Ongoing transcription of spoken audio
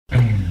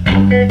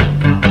We're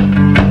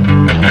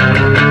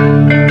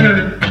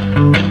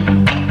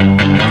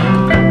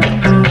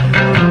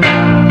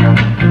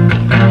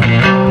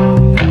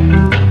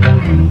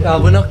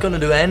not going to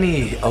do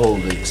any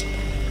oldies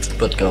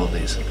but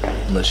goldies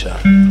on the show.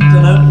 I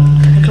don't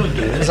know.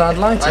 Because I'd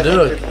like to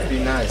do it. It'd be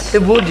nice.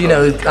 It would, you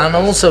know, and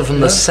also from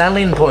the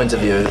selling point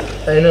of view,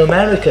 in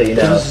America, you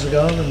know,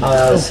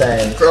 I was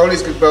saying, For all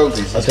these good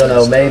goldies. I don't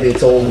know, maybe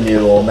it's all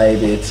new or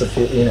maybe it's a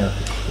few, you know,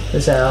 they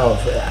say, oh,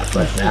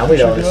 now we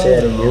don't see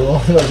any new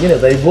one. You know,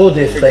 they would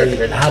if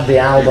they had the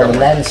album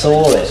and then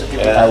saw it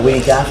a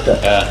week after.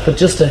 But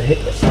just to hit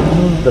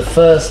the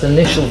first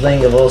initial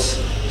thing of us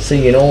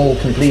singing all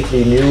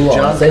completely new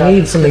ones, they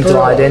need something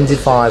to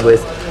identify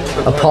with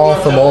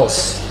apart from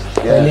us.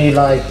 They need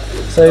like,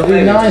 so it'd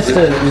be nice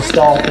to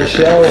start the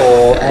show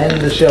or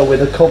end the show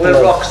with a couple We'll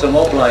of... rock them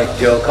up like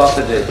Joe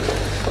Cocker did.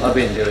 I've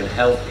been doing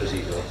health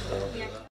procedures.